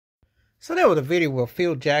So there was a video where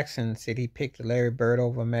Phil Jackson said he picked Larry Bird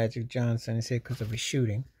over Magic Johnson. He said because of his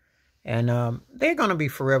shooting. And they're going to be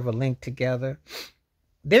forever linked together.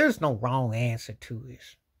 There's no wrong answer to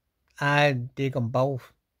this. I dig them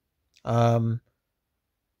both. To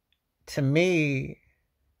me,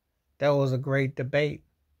 that was a great debate.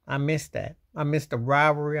 I missed that. I missed the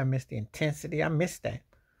rivalry. I missed the intensity. I missed that.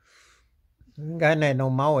 Ain't got that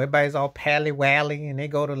no more. Everybody's all pally-wally and they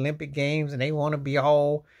go to Olympic Games and they want to be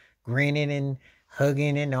all grinning and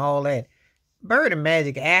hugging and all that. Bird and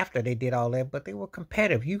Magic after they did all that, but they were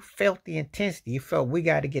competitive. You felt the intensity. You felt we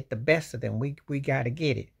got to get the best of them. We got to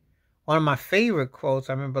get it. One of my favorite quotes,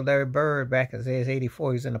 I remember Larry Bird back in his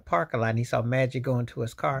 84, he was in the parking lot and he saw Magic go into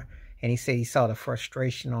his car and he said he saw the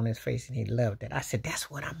frustration on his face and he loved it. I said,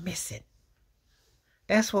 that's what I'm missing.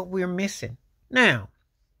 That's what we're missing. Now,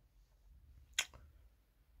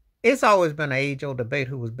 it's always been an age-old debate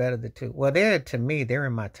who was better of the two. Well, to me, they're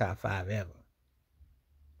in my top 5 ever.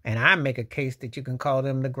 And I make a case that you can call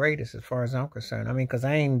them the greatest as far as I'm concerned. I mean, because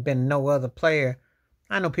I ain't been no other player.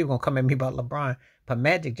 I know people going to come at me about LeBron, but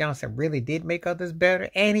Magic Johnson really did make others better.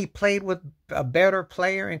 And he played with a better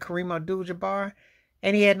player in Kareem Abdul-Jabbar.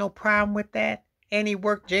 And he had no problem with that. And he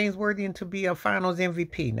worked James Worthy into be a finals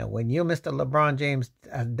MVP. Now, when you, Mr. LeBron James,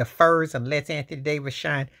 defers and lets Anthony Davis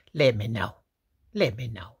shine, let me know. Let me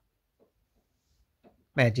know.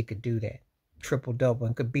 Magic could do that. Triple-double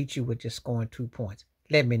and could beat you with just scoring 2 points.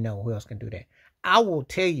 Let me know who else can do that. I will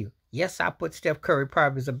tell you, yes, I put Steph Curry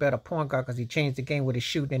probably as a better point guard because he changed the game with his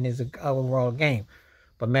shooting in his overall game.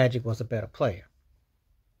 But Magic was a better player.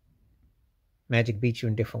 Magic beat you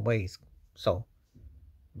in different ways. So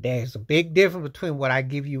there's a big difference between what I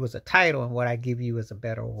give you as a title and what I give you as a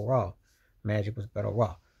better overall. Magic was better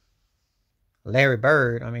overall. Larry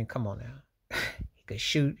Bird, I mean, come on now. He could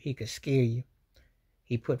shoot. He could scare you.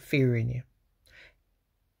 He put fear in you.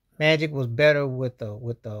 Magic was better with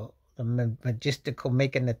the majestical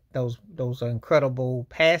making those incredible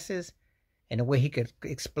passes and the way he could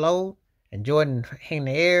explode. And Jordan in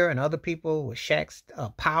the air and other people with Shaq's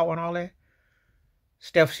power and all that.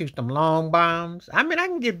 Steph shoots them long bombs. I mean, I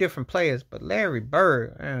can give different players, but Larry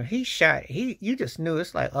Bird, he shot. You just knew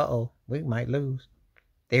it's like, we might lose.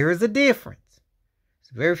 There is a difference.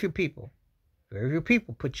 It's very few people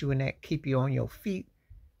put you in that, keep you on your feet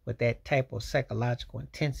with that type of psychological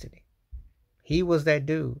intensity. He was that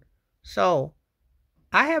dude. So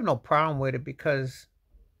I have no problem with it because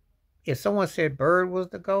if someone said Bird was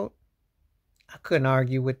the GOAT, I couldn't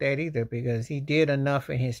argue with that either because he did enough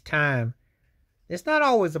in his time. It's not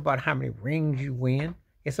always about how many rings you win.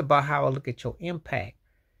 It's about how I look at your impact.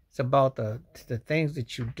 It's about the things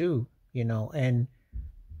that you do, and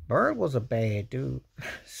Bird was a bad dude.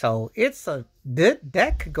 So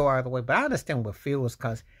that could go either way. But I understand what Phil was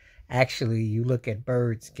because actually you look at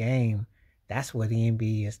Bird's game, that's where the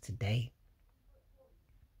NBA is today.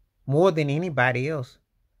 More than anybody else.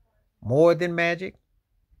 More than Magic.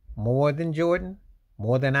 More than Jordan.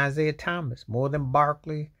 More than Isaiah Thomas. More than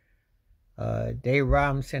Barkley. Dave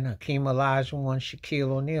Robinson, Hakeem Olajuwon, Shaquille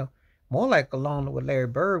O'Neal. More like along with what Larry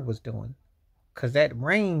Bird was doing. Because that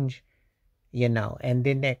range, and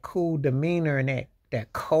then that cool demeanor and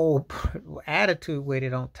that cold attitude with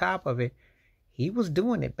it on top of it, he was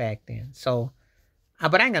doing it back then. So,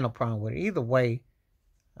 but I ain't got no problem with it. Either way,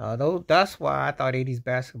 that's why I thought 80s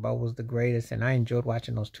basketball was the greatest, and I enjoyed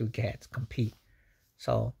watching those two cats compete.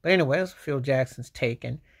 So, but anyway, that's Phil Jackson's take,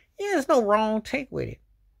 and there's no wrong take with it,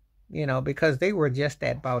 because they were just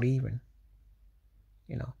that about even,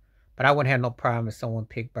 But I wouldn't have no problem if someone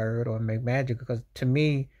picked Bird or Magic, because to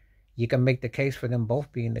me, you can make the case for them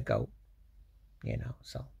both being the GOAT,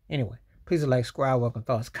 So anyway, please like, subscribe, welcome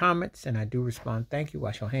thoughts, comments, and I do respond. Thank you.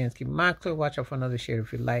 Wash your hands. Keep your mind clear. Watch out for another share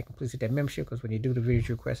if you like. And please hit that membership because when you do the videos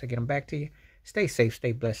you request, I get them back to you. Stay safe,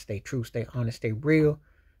 stay blessed, stay true, stay honest, stay real,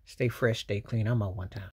 stay fresh, stay clean. I'm out one time.